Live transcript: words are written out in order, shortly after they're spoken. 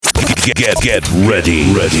Get ready.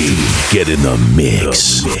 Get in the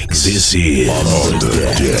mix. This is On the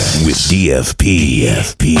Deck with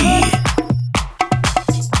DFP.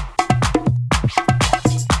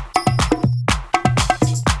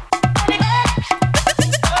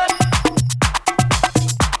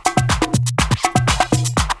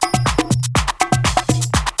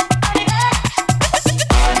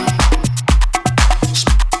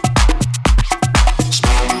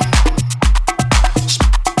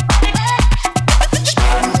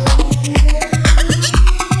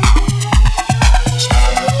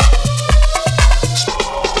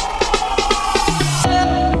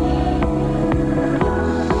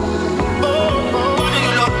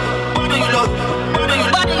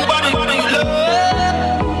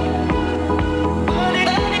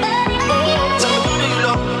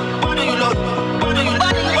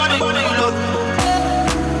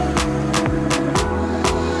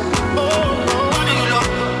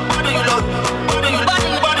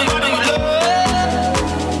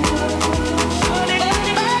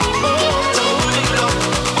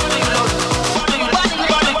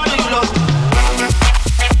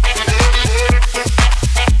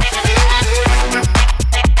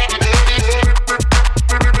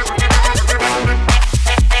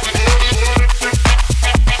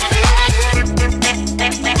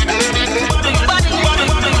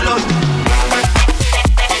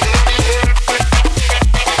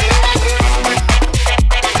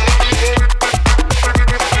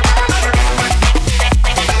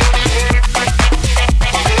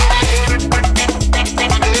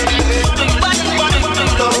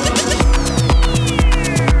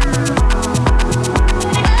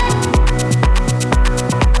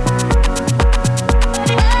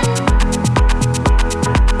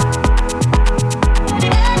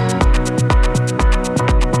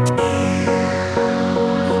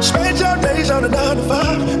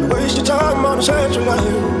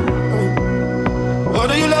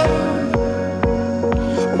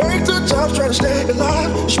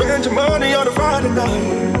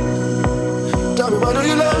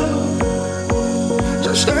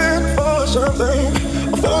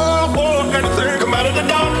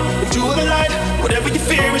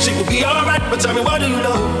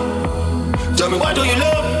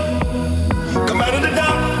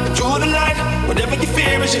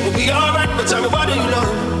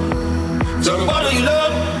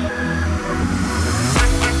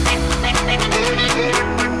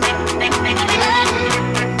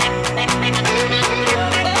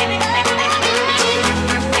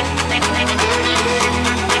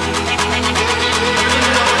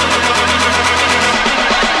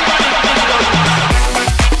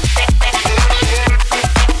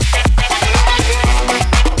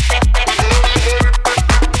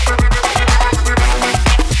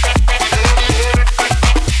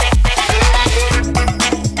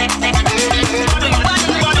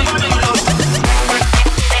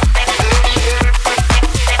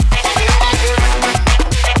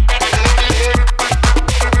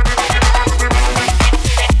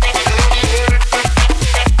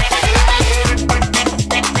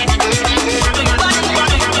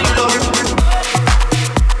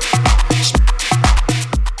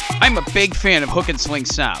 Big fan of Hook and Sling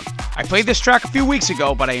sound. I played this track a few weeks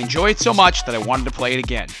ago, but I enjoy it so much that I wanted to play it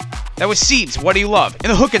again. That was Seeds, What Do You Love,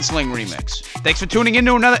 in the Hook and Sling remix. Thanks for tuning in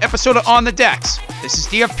to another episode of On the Decks. This is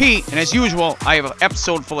DFP, and as usual, I have an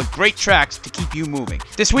episode full of great tracks to keep you moving.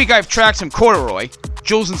 This week I have tracks from Corduroy,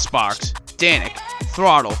 Jules and Sparks, Danik,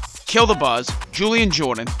 Throttle, Kill the Buzz, Julian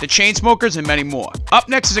Jordan, The Chainsmokers, and many more. Up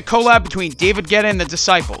next is a collab between David Guetta and The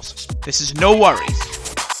Disciples. This is No Worries.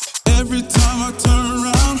 Every time I turn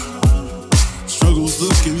around, struggles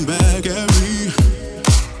looking back at me.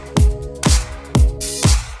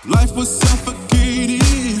 Life was suffocating,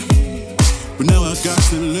 but now I got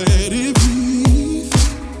to let it breathe.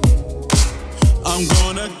 I'm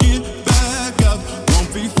gonna get back up,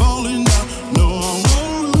 won't be falling down. No, I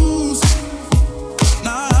won't lose.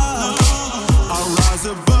 Nah, I'll rise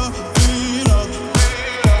above it all.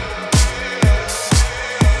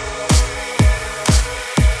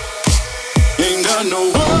 Ain't got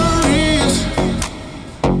no worries.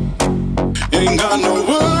 Ain't got no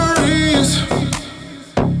worries.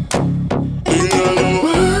 Ain't got no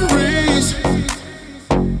worries.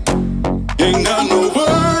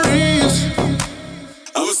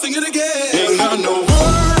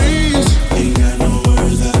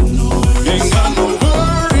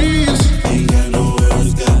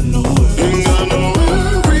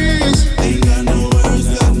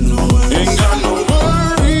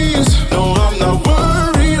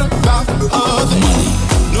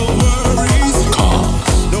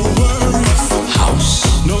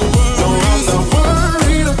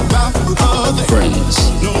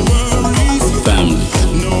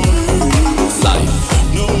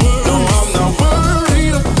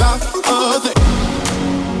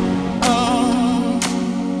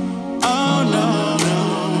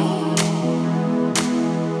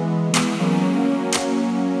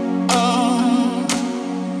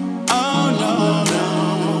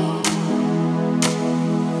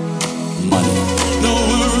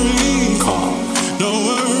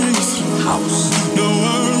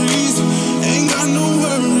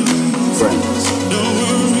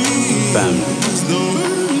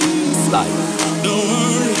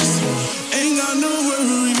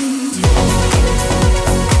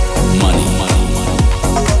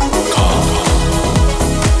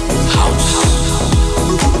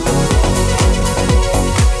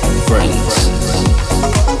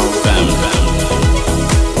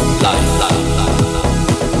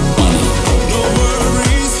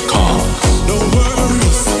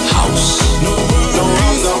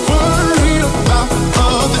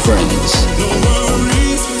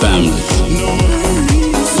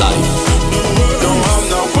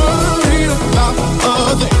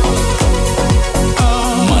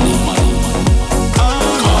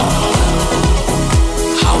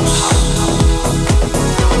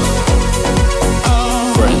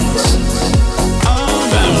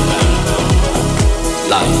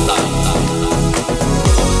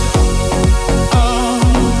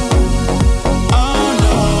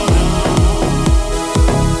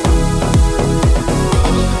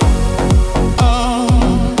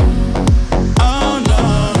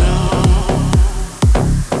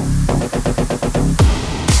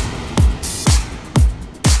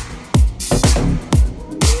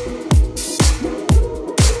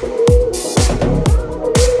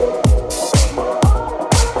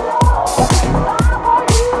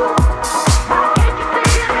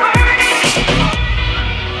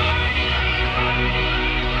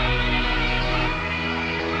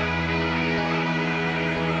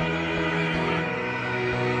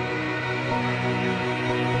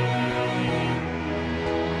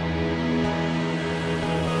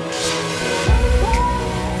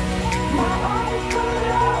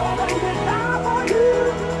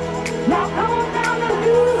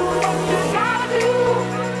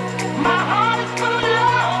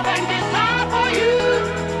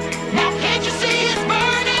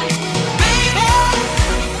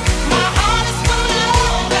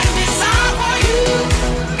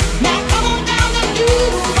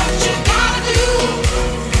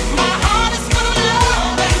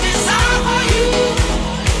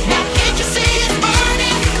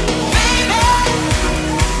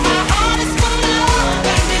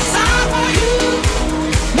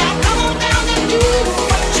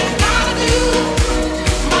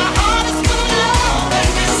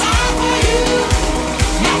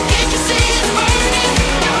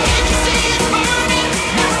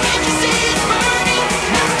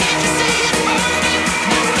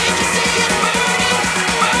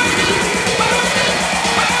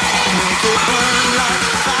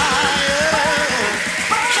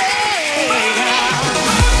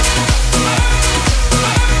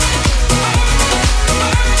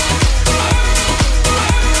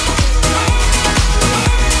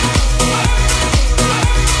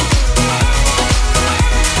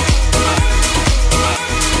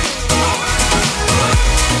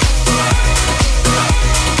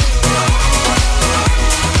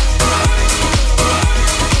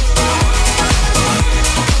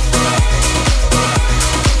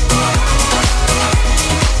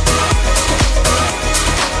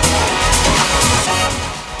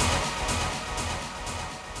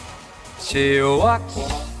 She walks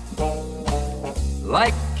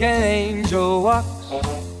like an angel walks.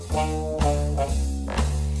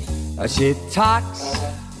 She talks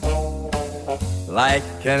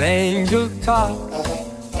like an angel talks.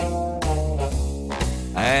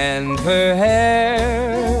 And her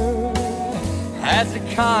hair has a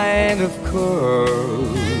kind of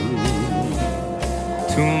curl.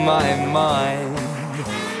 To my mind,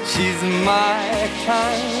 she's my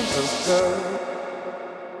kind of girl.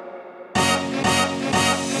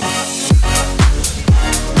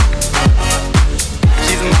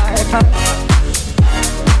 She's my kind.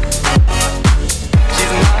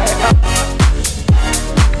 She's my kind.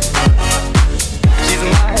 She's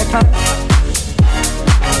my kind.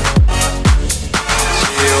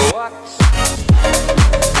 She walks.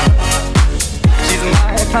 She's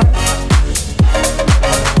my kind.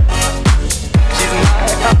 She's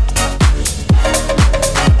my kind.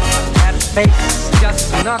 That face just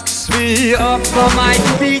knocks me off of my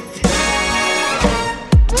feet.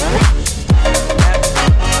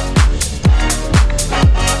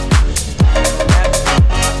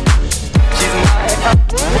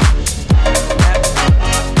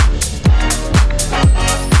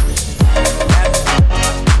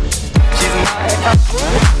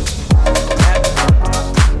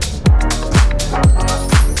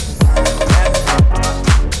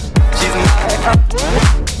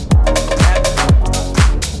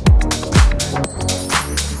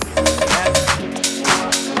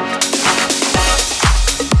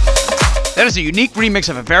 That is a unique remix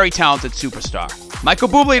of a very talented superstar. Michael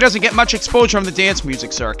Bublé doesn't get much exposure on the dance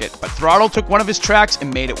music circuit, but Throttle took one of his tracks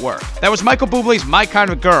and made it work. That was Michael Bublé's My Kind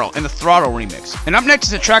of Girl in the Throttle remix. And up next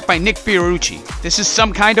is a track by Nick Fiorucci. This is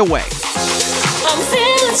Some Kind of Way. I'm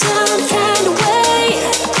feeling some kind of way.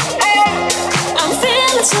 I'm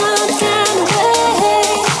feeling some kind of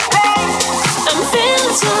way. I'm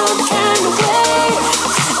feeling some kind of way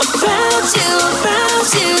about you, about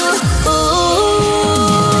you. Ooh.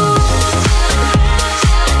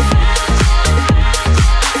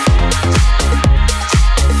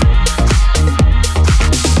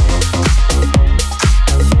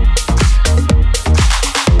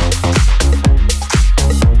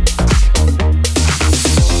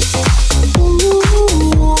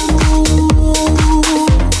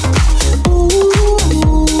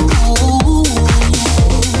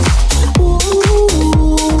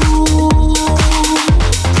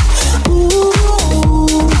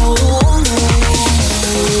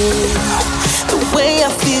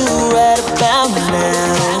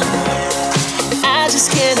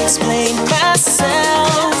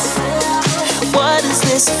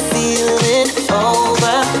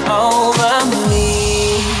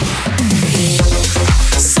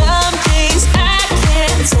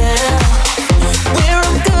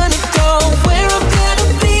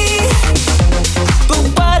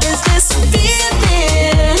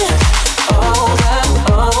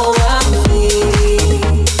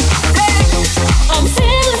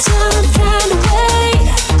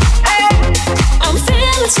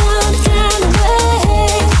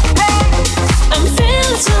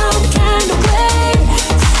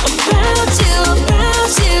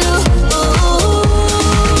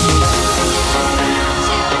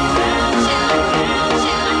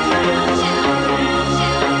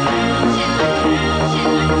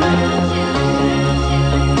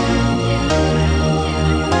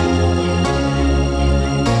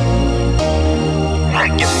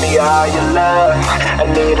 all your love. I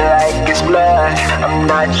need it like it's blood. I'm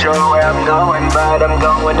not sure where I'm going, but I'm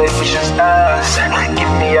going if it's just us.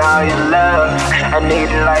 Give me all your love. I need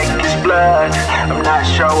it like it's blood. I'm not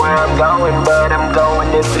sure where I'm going, but I'm going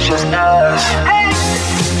if it's just us. Hey!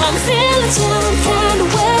 I'm feeling some kind of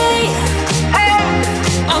way. Hey!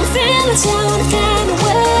 I'm feeling some kind of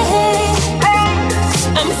way. Hey!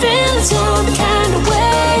 I'm feeling some kind of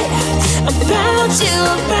way about you,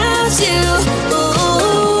 about you. Ooh.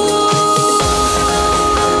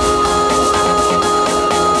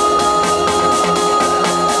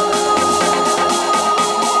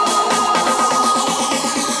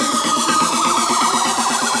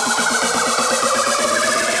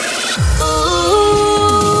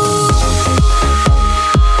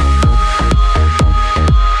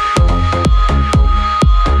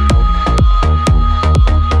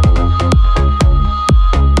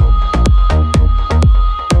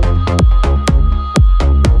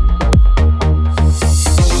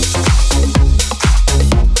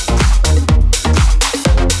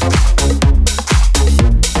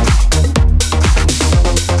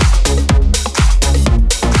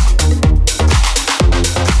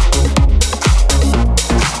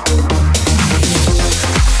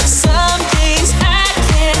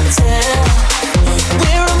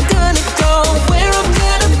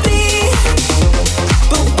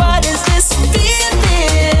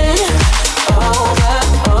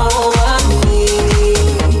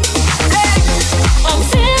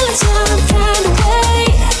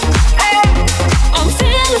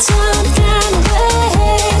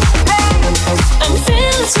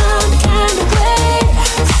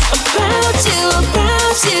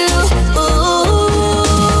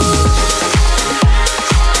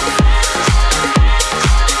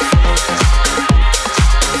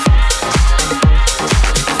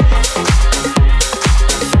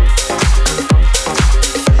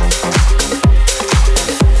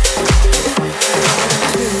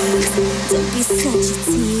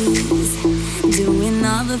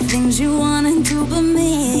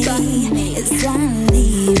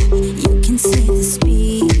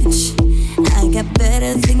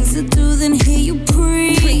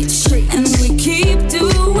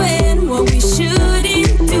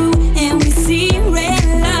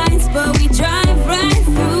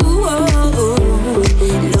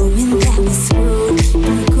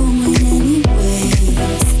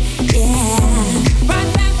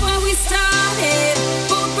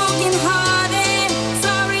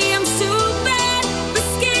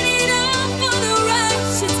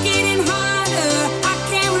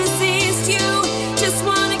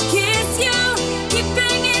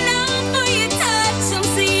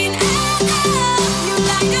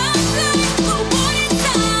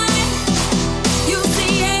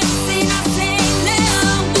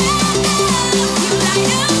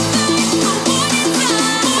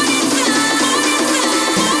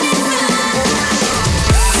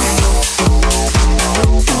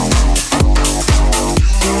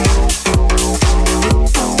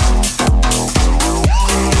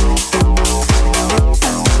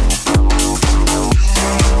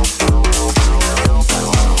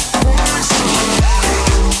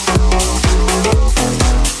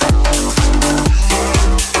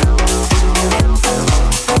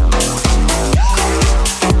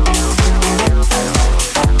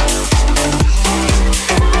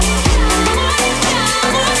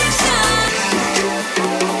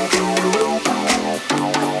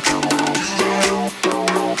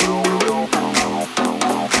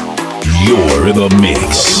 You're in the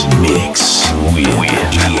mix with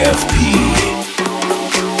DFP.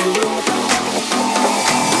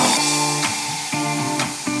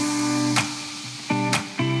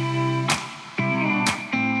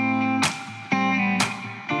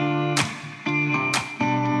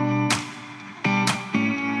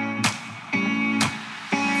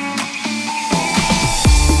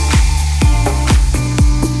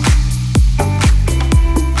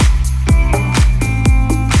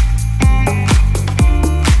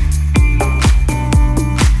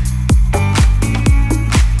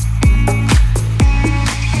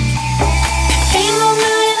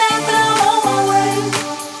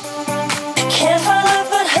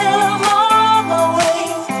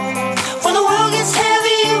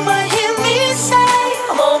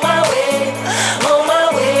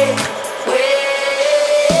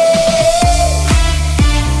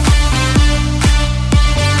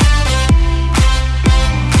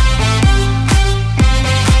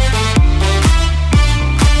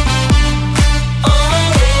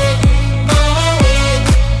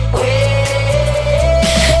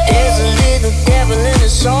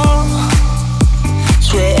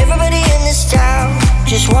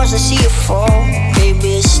 Wants to see you fall,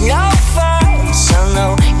 baby. It's no fun, so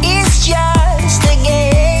no, it's just a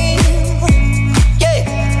game. Yeah.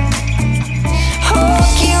 Oh,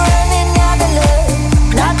 keep running out of love,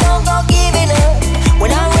 and I don't go giving up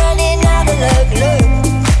when I'm running out of love, love.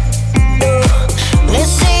 No,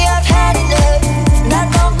 let's say I've had enough, and I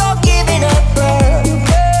don't go giving up,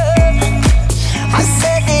 I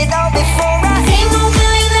said it all before. I ain't no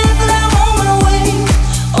millionaire, but I'm on my way,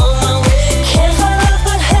 on my way. Can't find love.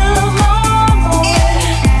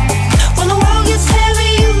 When the world gets heavy,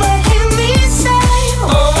 you might hear me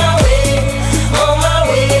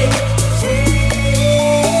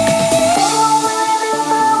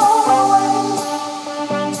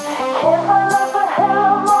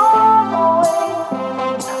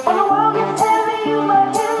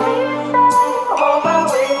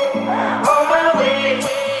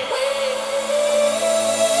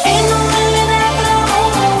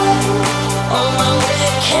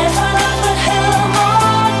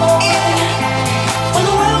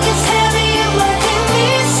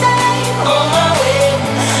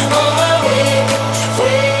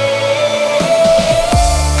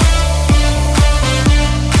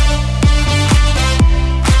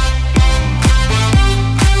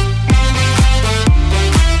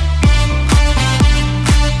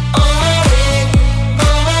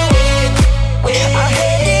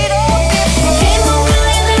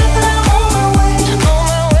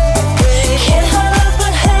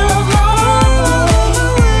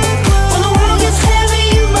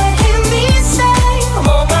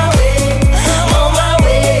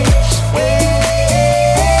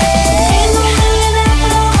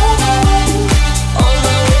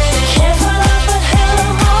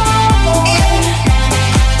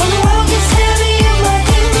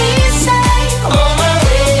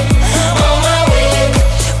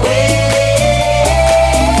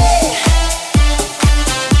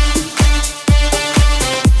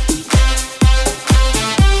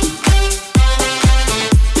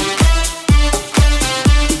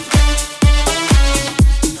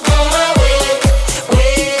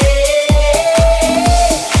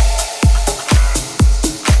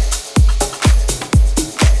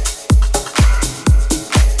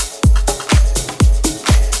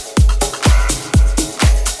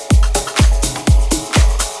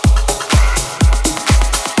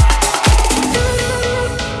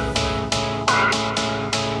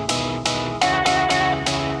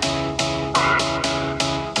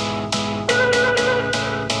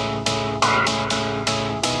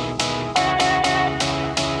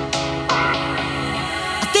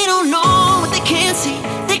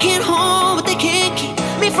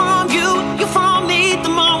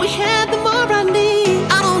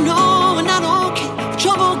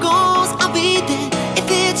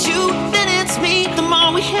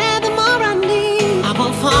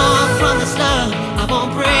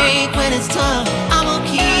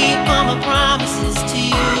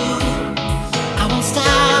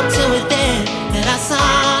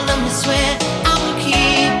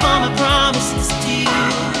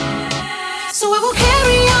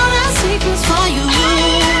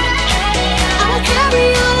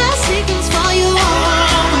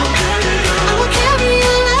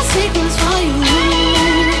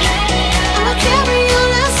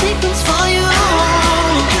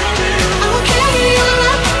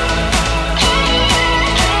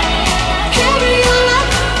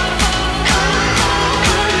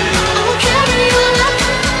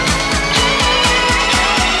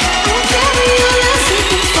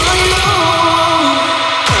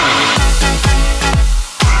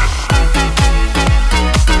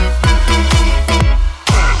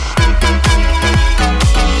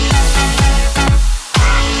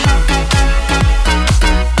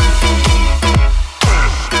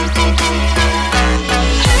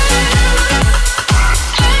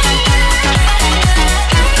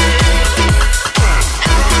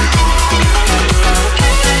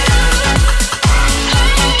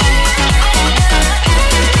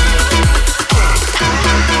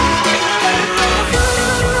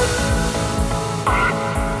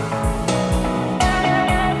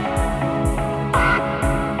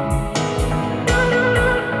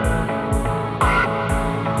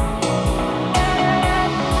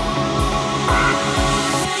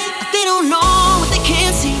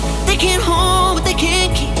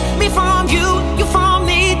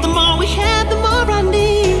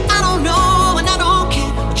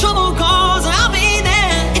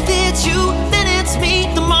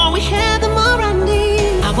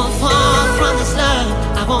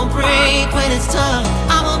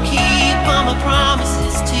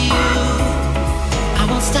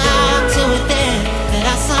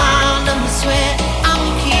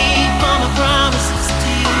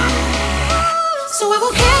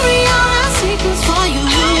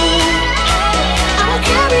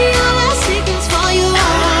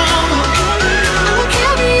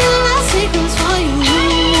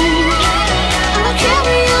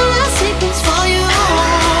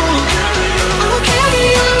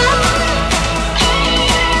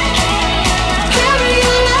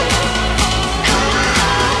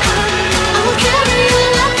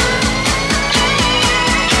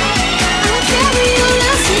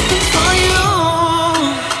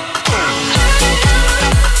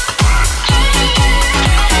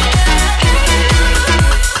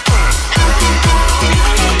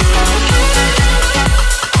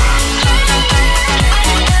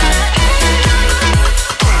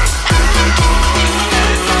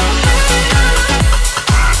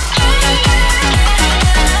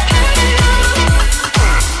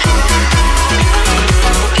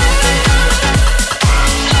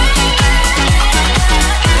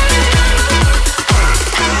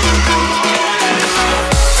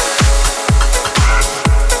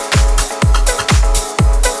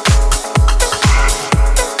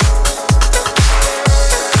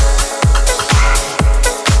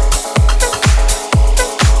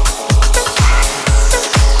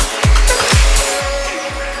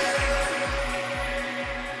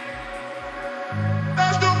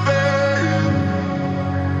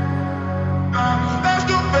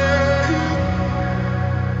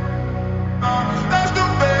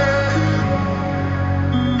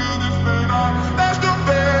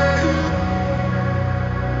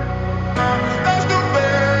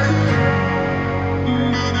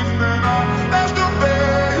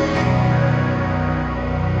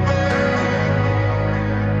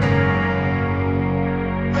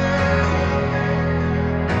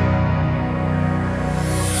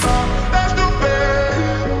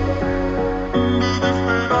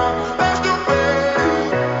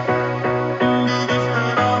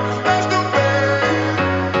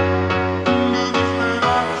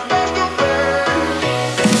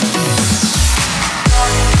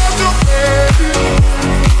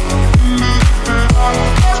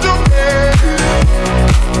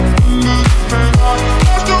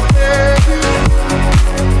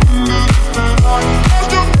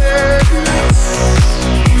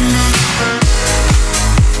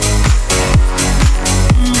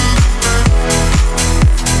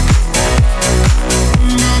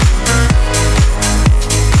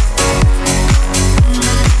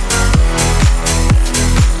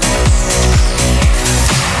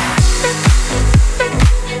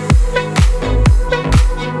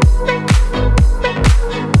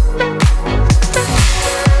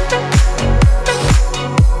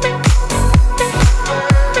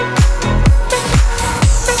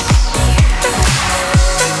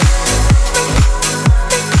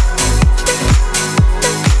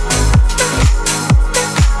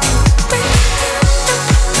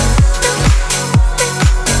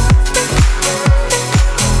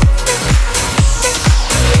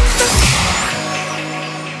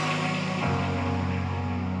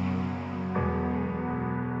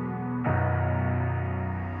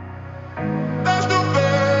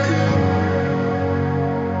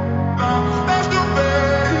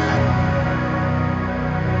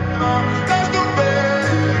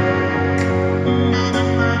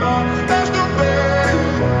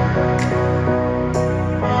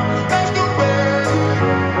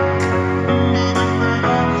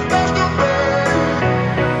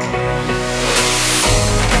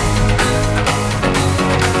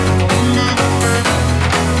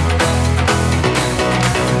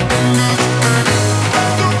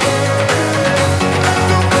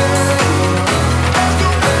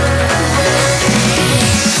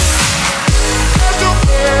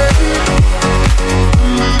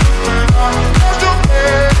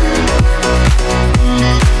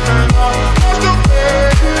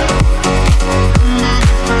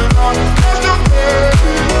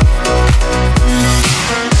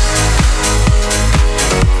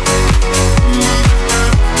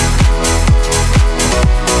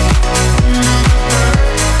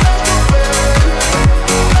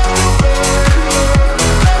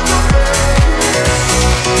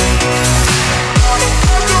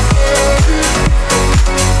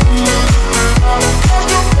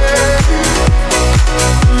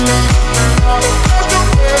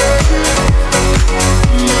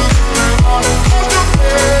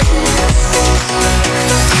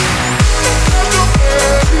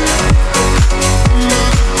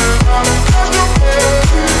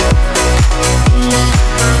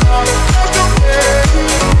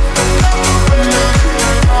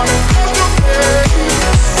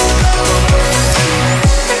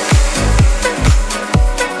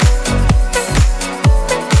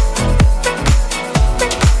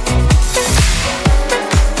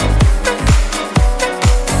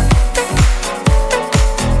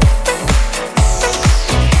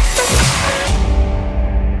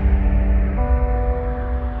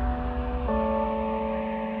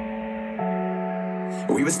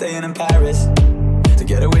Paris to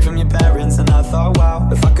get away from your parents. And I thought, wow,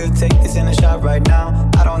 if I could take this in a shot right now,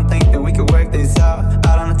 I don't think that we could work this out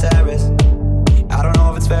on the terrace. I don't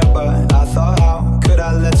know if it's fair, but I thought, how could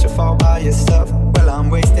I let you fall by yourself? Well, I'm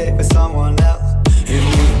wasted with someone else. If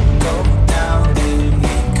we go down, then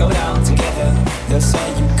we go down together. They'll say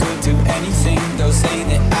you could do anything, they'll say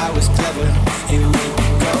that I was clever. If we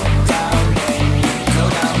go down, then we go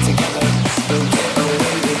down together. We'll get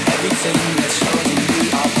away with everything that shows you we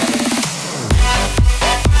are better.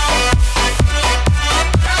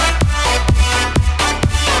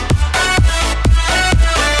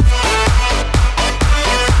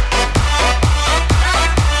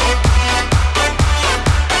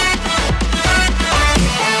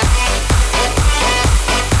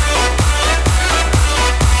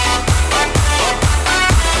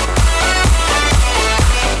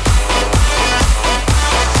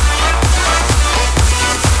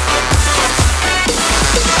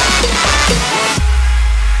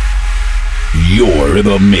 You're in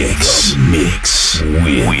the mix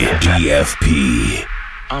with DFP.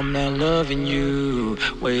 I'm not loving you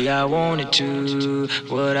way I wanted to.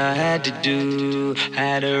 What I had to do,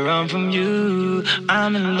 had to run from you.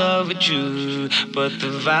 I'm in love with you, but the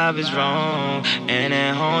vibe is wrong, and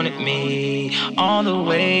it haunted me all the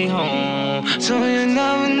way home. So you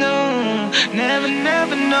never know, never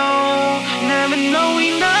know, never know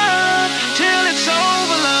enough till it's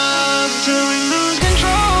over, love, till we lose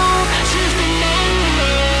control. System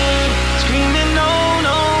over, screaming no,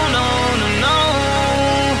 no, no, no, no.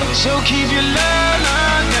 So keep your love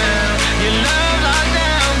locked down, your love locked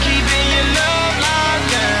down, keeping your love locked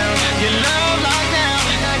down, your love locked down.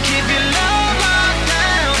 Now keep your love locked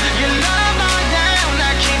down, your love locked down.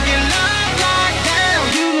 Now keep your love locked down.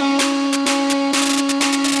 You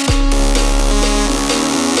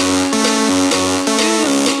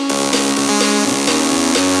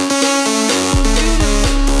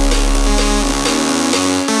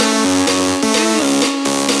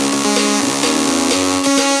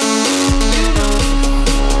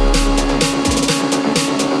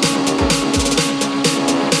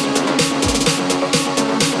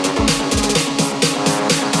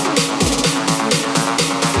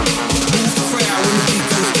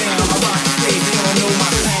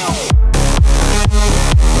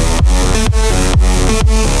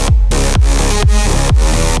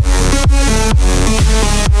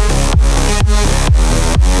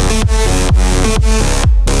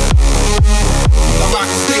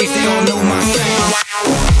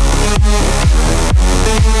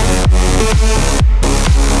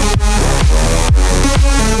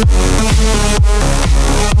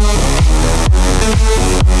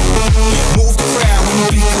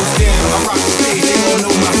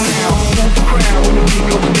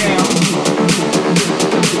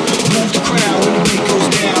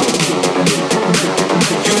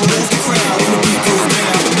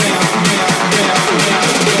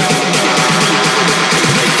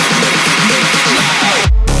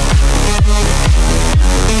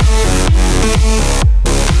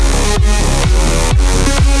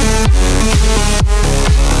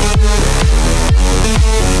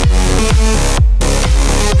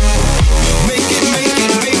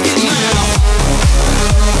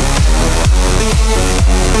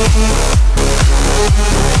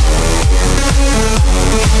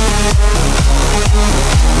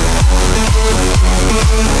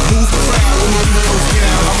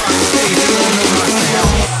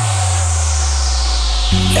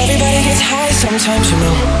sometimes, you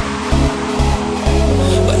know.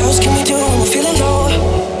 What else can we do when we're feeling low?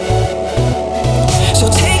 So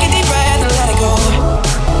take a deep breath and let it go.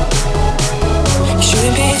 You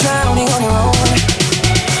shouldn't be drowning on your own.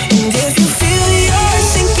 And if you feel you're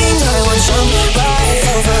sinking, I will jump right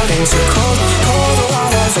over into cold, cold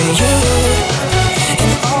water for you.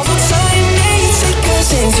 And all the time may take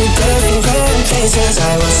us into different places,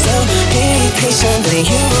 I will still be patient with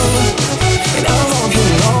you. And I won't be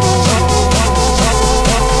alone.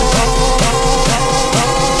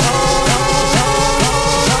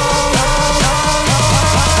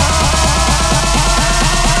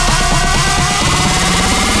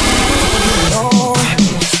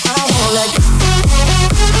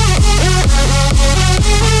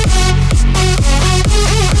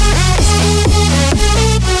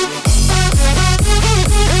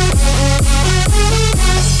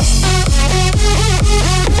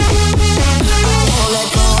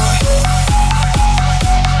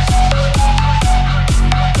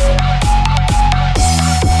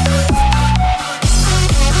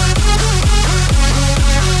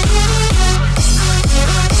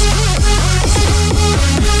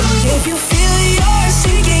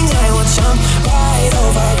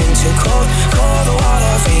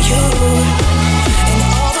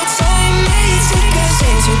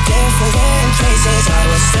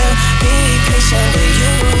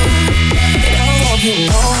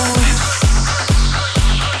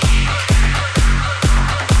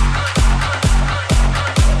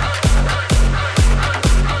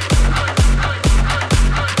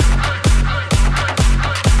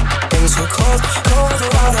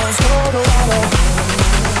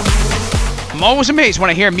 I'm always amazed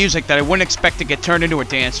when I hear music that I wouldn't expect to get turned into a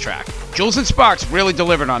dance track. Jules and Sparks really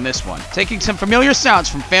delivered on this one. Taking some familiar sounds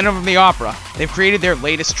from Phantom of the Opera, they've created their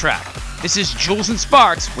latest track. This is Jules and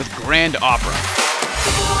Sparks with Grand Opera.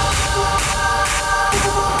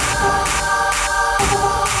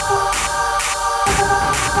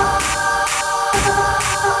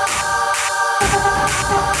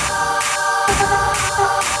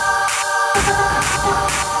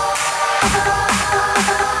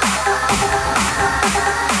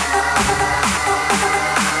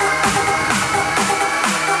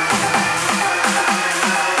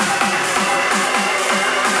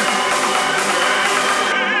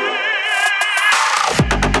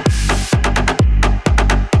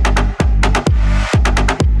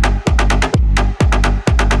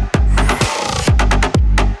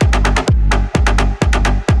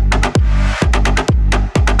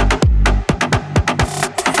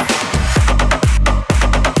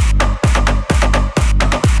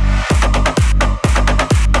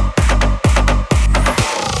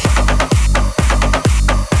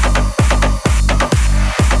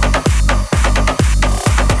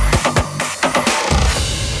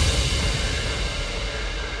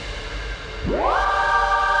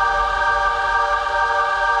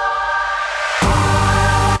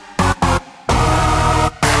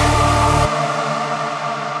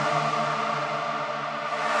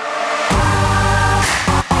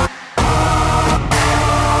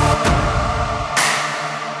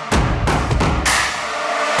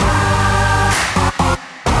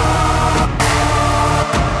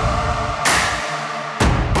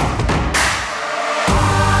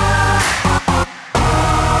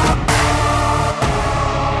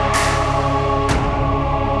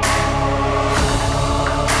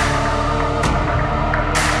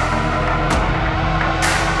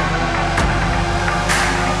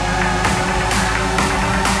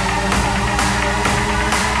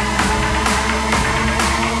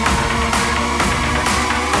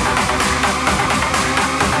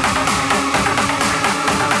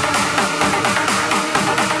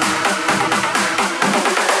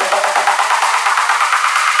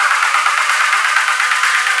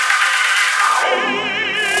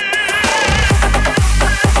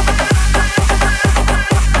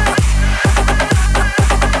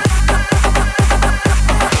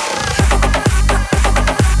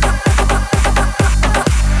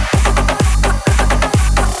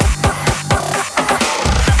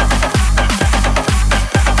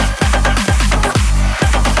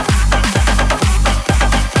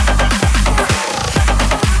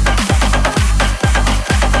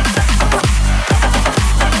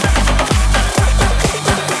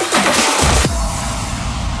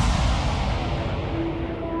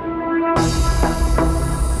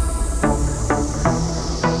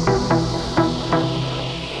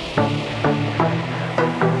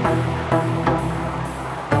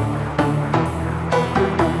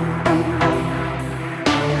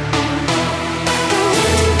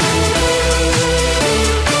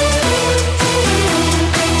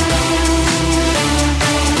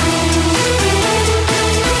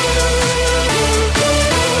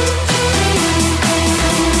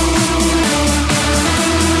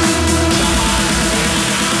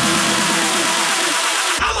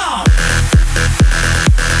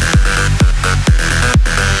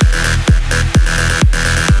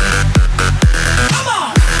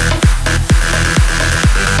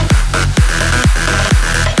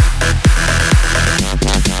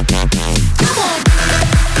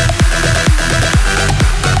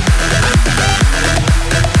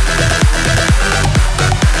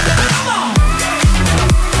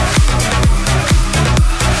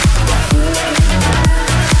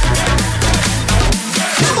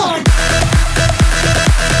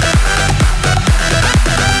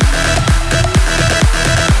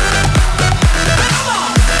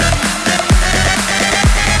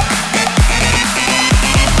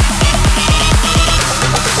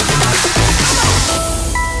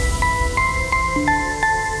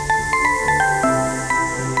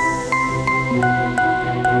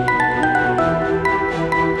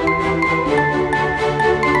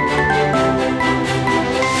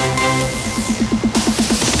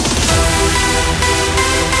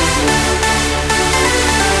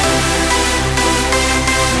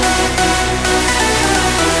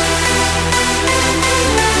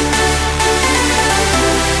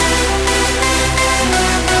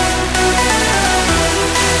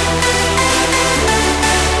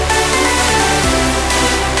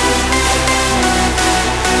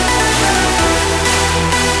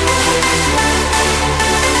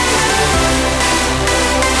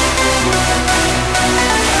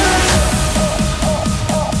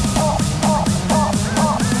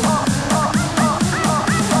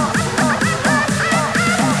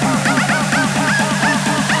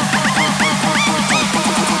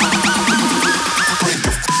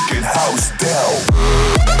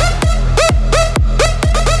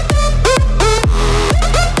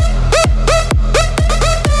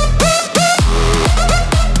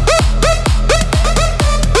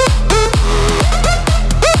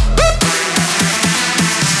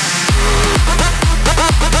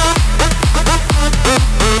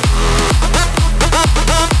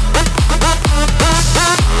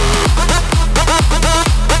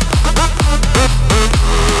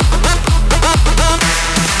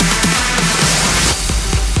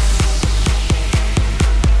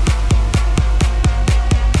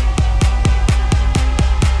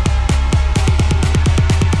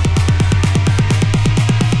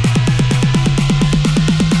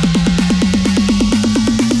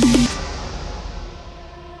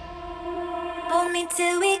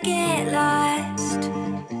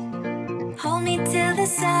 till the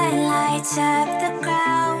sun lights up the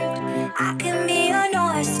ground. I can be your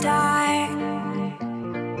North Star,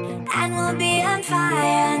 and we'll be on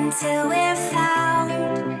fire until we're found.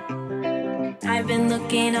 I've been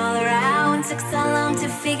looking all around, took so long to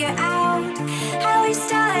figure out how we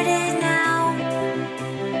started now.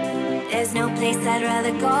 There's no place I'd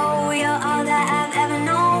rather go, you're all that I've ever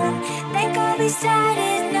known. Thank God we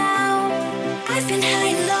started now. I've been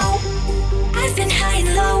high and low, I've been high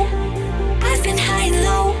and low, I've been high and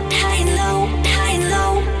low, high and low, high and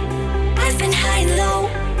low. I've been high and low,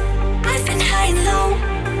 I've been high and low,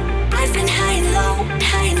 I've been high and low,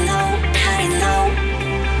 high and low, high and low.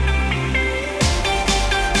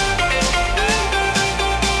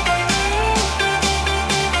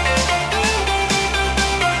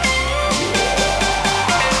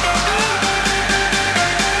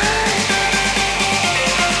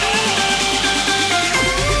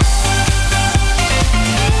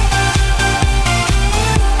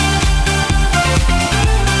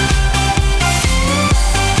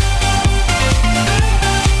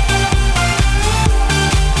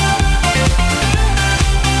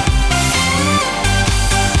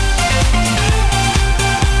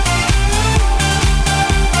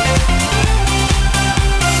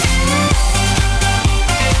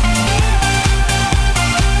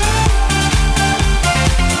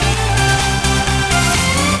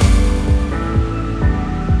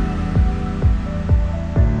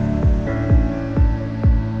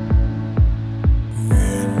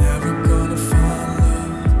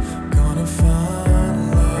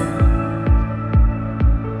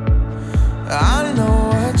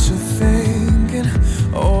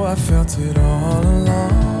 It all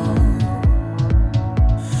along.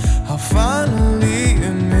 I'll finally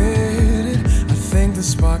admit it. I think the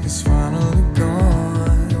spark is finally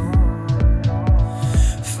gone.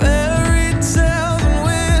 Fairy tales and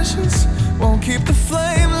wishes won't keep the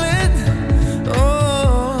flame lit.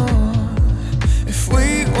 Oh, if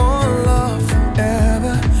we want love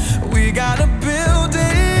forever, we gotta build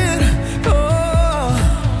it. Oh,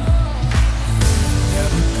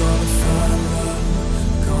 never gonna find love,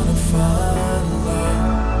 gonna find love.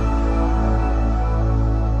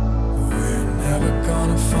 We're never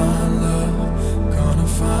gonna find love, gonna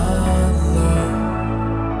find love.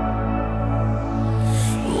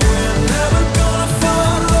 We're never gonna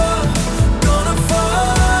find love, gonna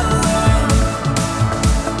find love.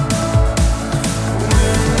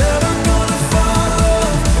 We're never gonna find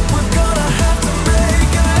love, we're gonna have to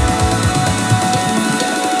make it.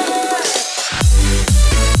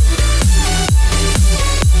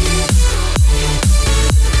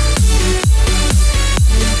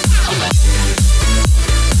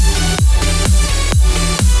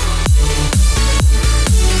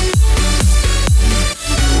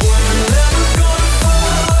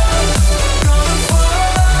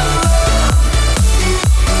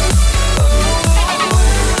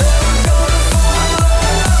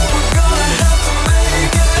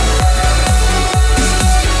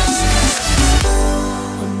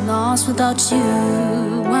 I'm lost without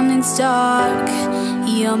you when it's dark.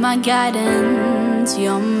 You're my guidance,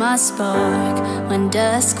 you're my spark. When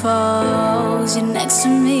dusk falls, you're next to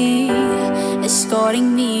me,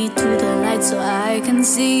 escorting me to the light so I can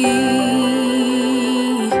see.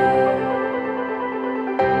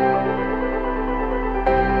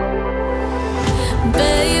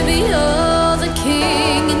 Baby, you're the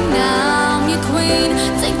king and I'm your queen.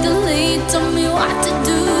 Take the lead, tell me what to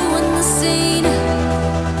do in the scene.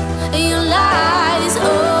 Your light is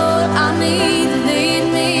all I need. Lead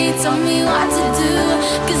me, tell me what to do.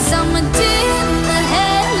 'Cause I'm a deer in the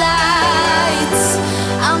headlights.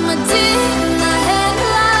 I'm a deer in the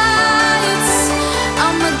headlights.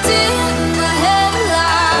 I'm a deer in the headlights.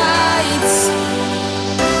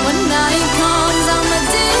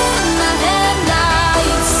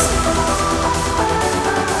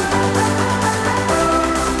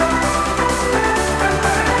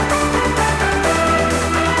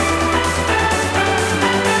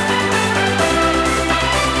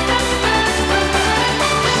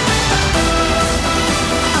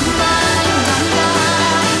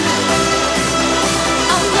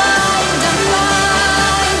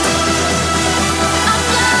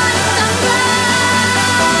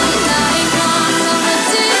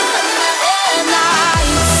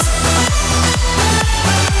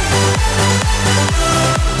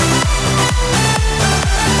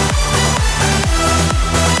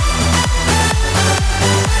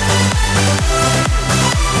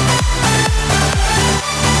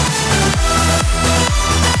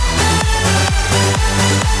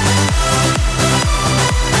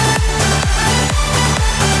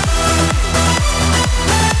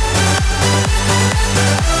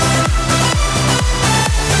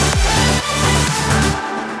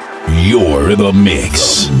 You're in the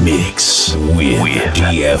mix with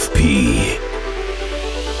DFP.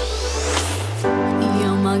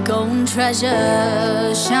 You're my golden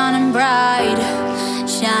treasure, shining bright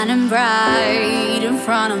in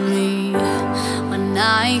front of me. When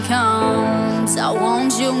night comes, I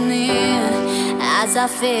want you near. As I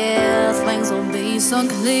feel, things will be so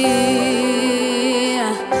clear.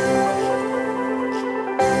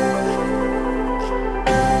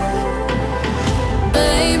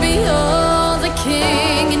 Baby, you're the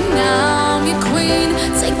king and I'm your queen.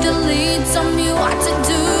 Take the lead, tell me what to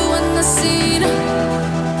do in the scene.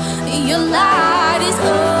 Your light is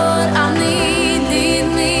all I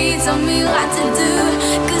need, tell me what to do.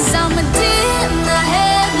 'Cause I'm a deer in the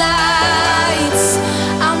headlights.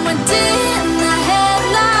 I'm a deer in the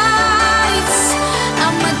headlights.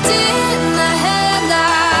 I'm a deer in the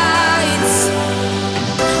headlights.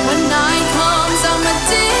 When night comes, I'm a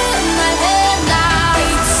deer in the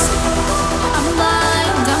headlights. I'm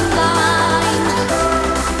blind, I'm blind.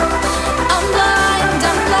 I'm blind,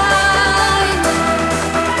 I'm blind.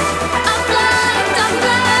 I'm blind, I'm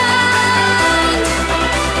blind.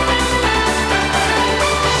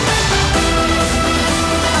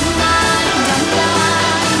 I'm blind, I'm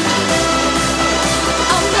blind.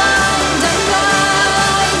 I'm blind, I'm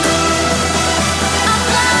blind. I'm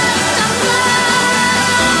blind, I'm blind.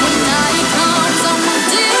 When night comes, I'm a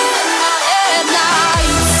deer in the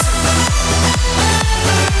headlights.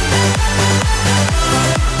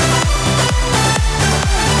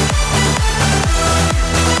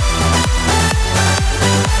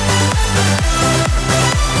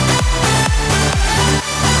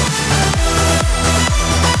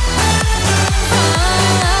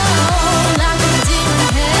 Oh, like a deer in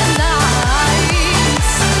headlights.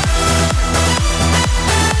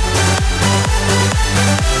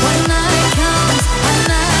 When night comes,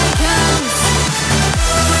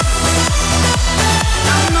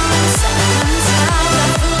 I'm on safe and sound. I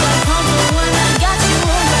feel like comfort when I got you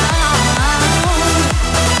around.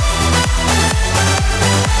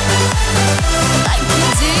 Like you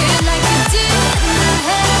did in the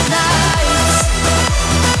headlights.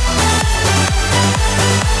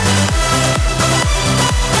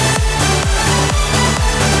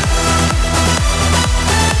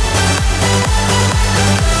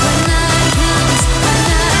 When night comes,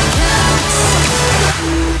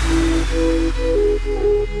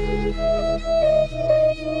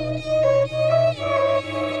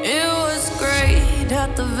 it was great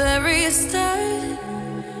at the very start.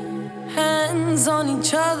 Hands on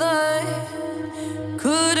each other,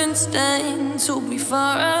 couldn't stand to be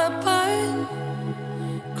far apart.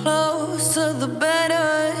 Closer the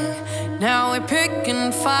better. Now we're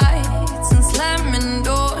picking fights and slamming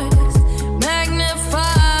doors,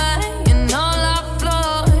 magnifying all our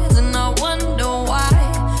flaws. And I wonder why,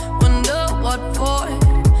 wonder what for,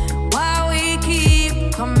 why we keep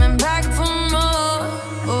coming back for more.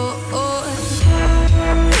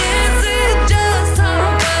 Is it just our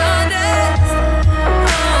bodies?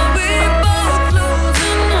 Are we both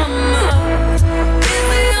losing our minds? Is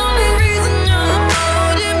the only reason you're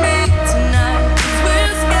holding me tonight 'cause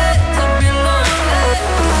we're scared to be lonely?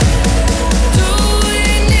 Do we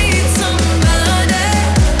need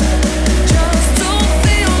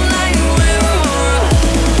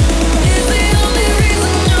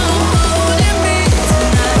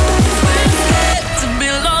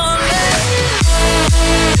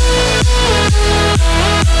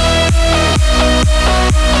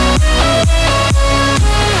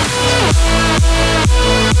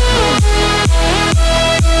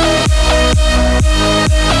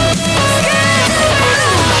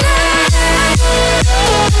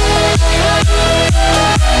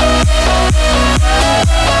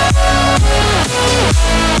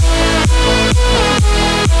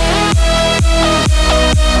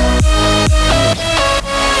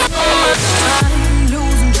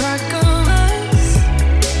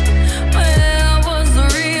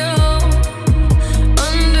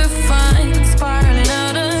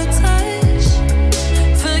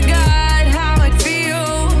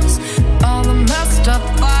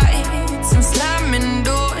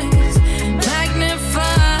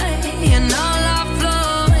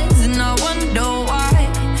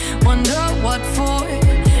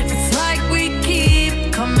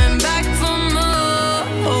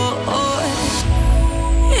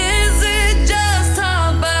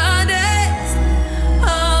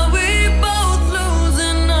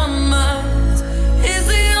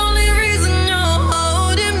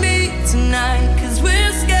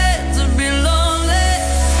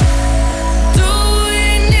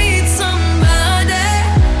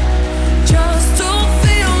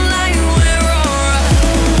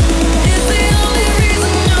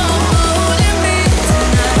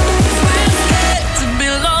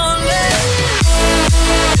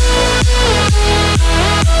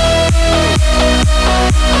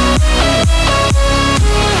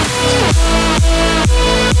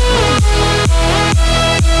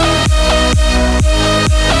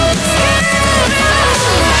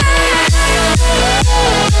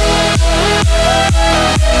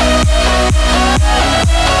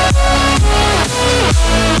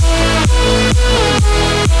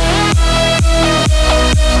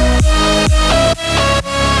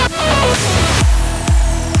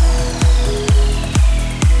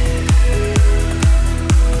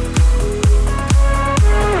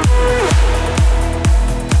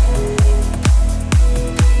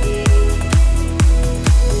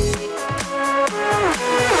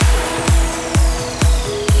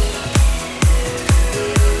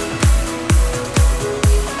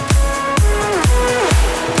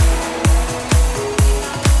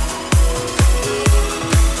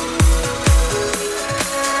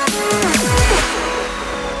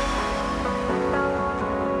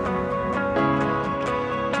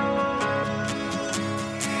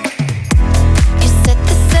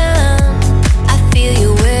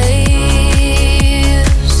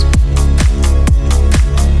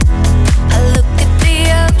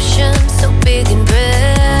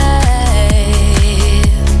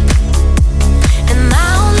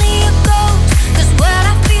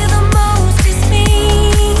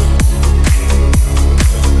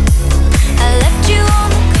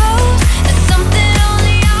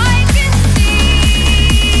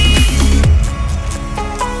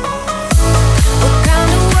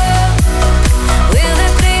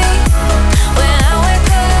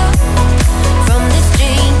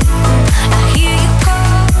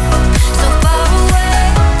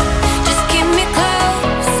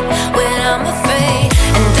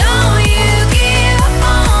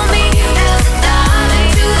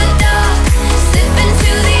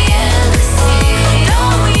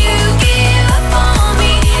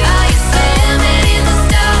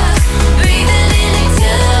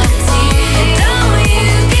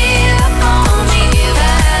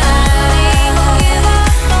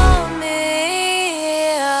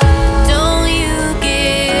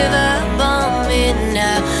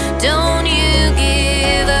Don't you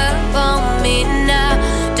give up on me now.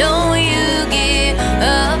 Don't you give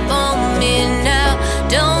up on me now.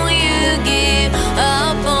 Don't you give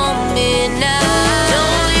up on me now.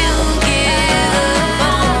 Don't you give up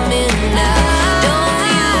on me now. Don't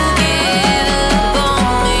you give up on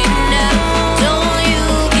me now. Don't you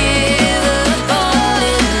give up on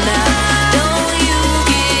me now. Don't you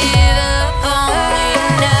give up on me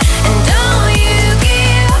now. And don't you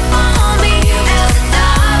give up on me as I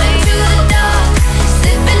dive into the dark,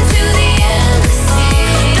 slip into the endless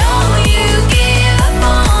sea. Don't you give up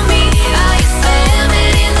on me. I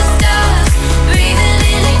swimming in the stars, breathing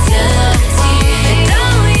in eternity. And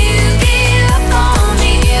don't you give up on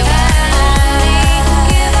me. Give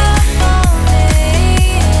up on me.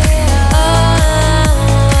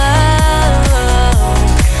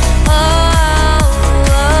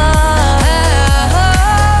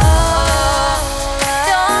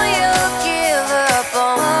 Don't you give up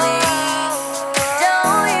on me.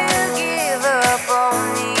 Don't you give up on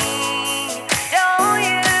me. Don't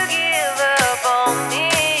you give up on me.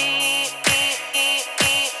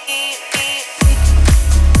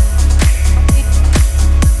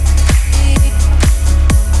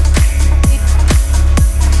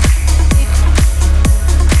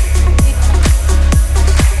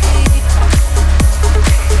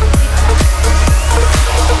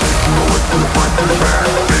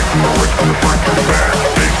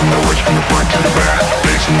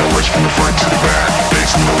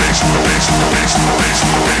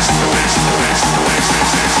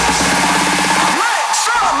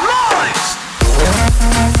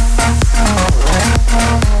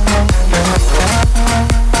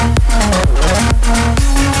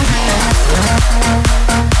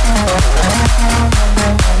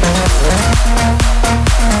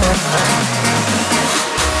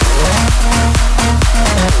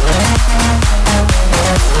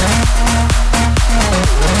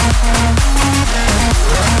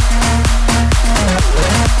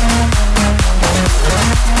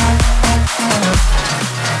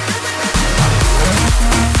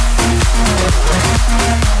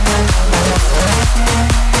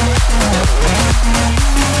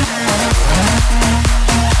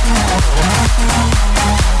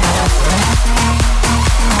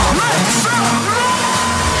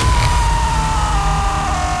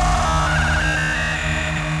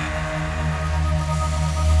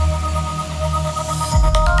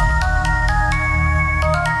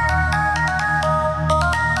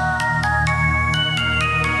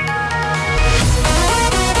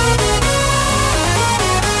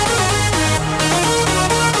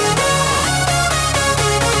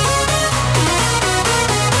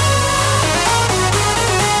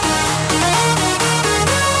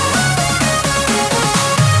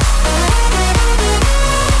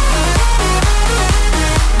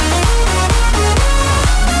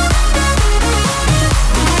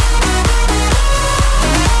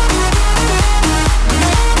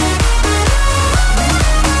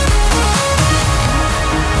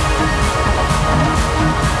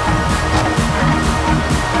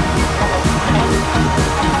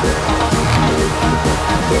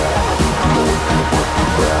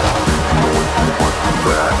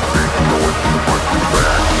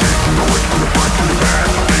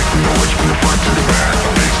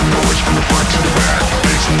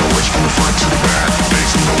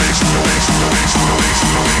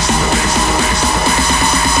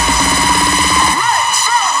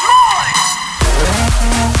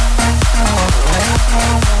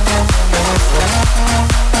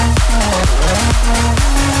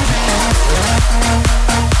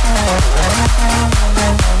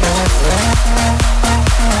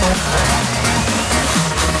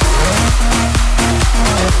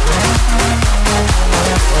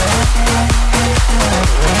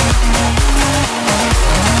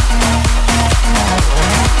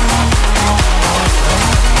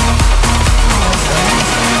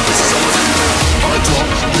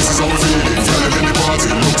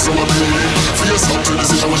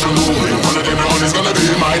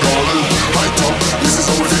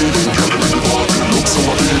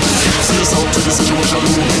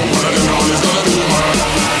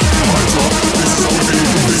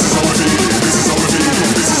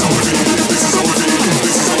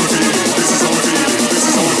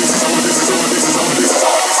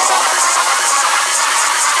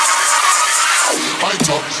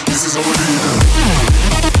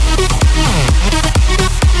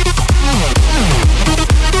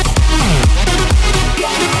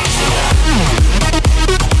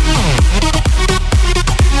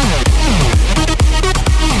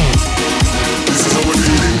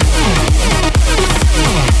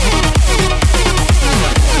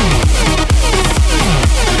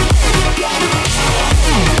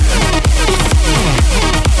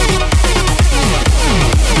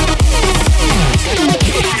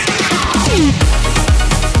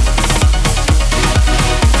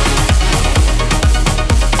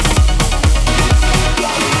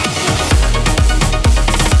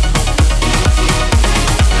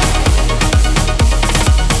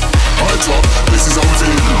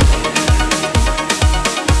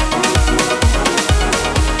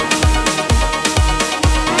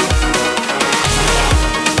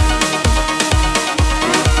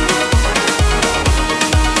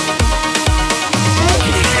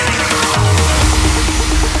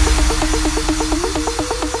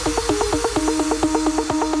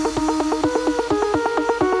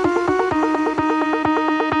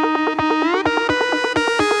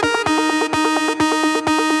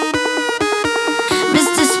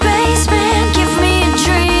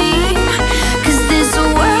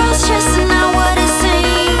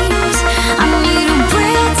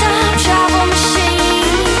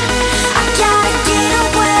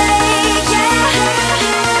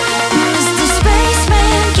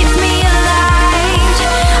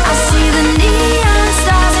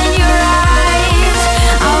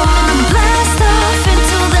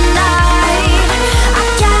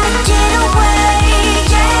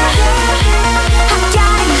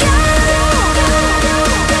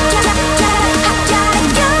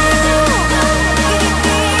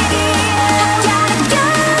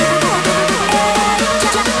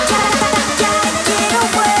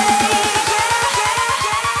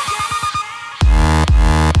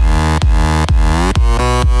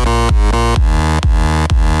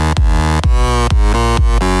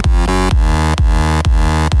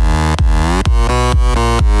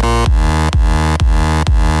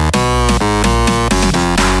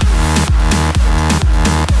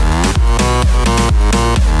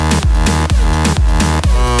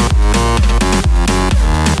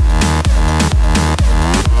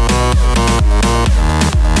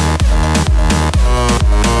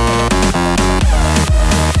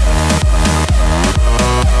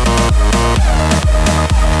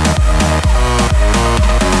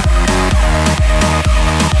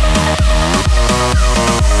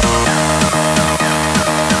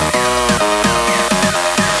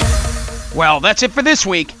 Well, that's it for this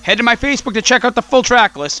week. Head to my Facebook to check out the full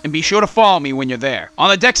track list, and be sure to follow me when you're there. On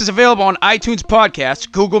the Decks is available on iTunes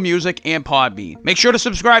Podcasts, Google Music, and Podbean. Make sure to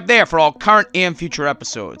subscribe there for all current and future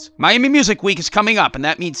episodes. Miami Music Week is coming up, and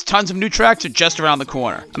that means tons of new tracks are just around the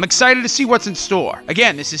corner. I'm excited to see what's in store.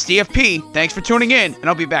 Again, this is DFP. Thanks for tuning in, and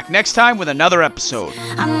I'll be back next time with another episode.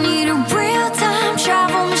 I need a real-time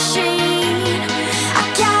travel machine.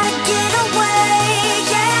 I gotta get away,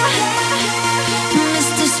 yeah.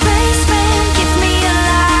 Mr. Spaceman, give me a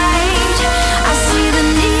light. I see the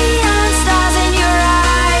neon stars in your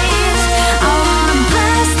eyes. I wanna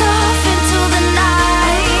blast off into the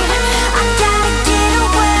night. I gotta get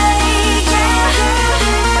away, yeah.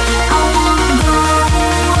 I wanna go.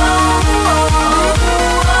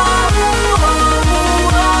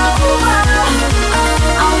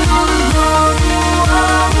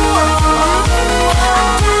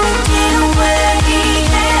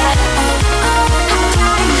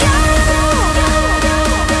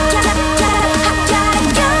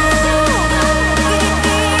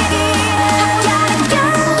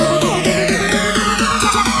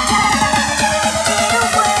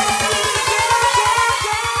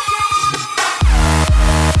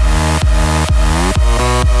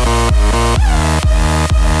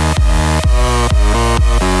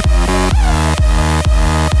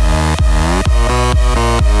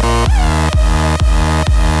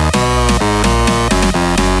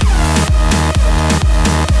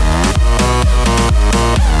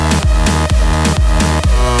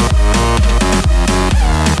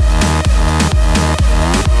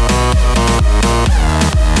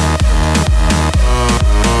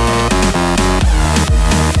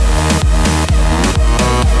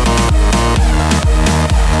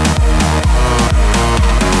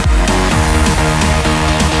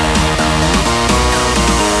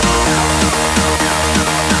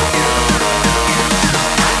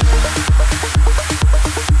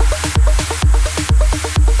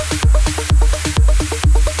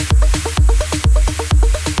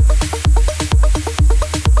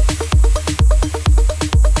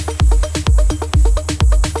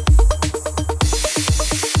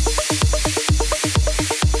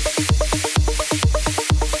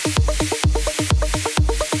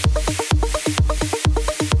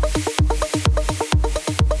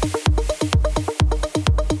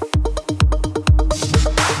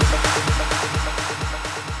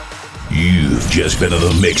 Just been in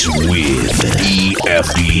the mix with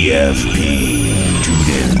DFP. Tune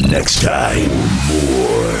in next time.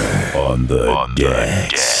 More on the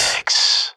decks.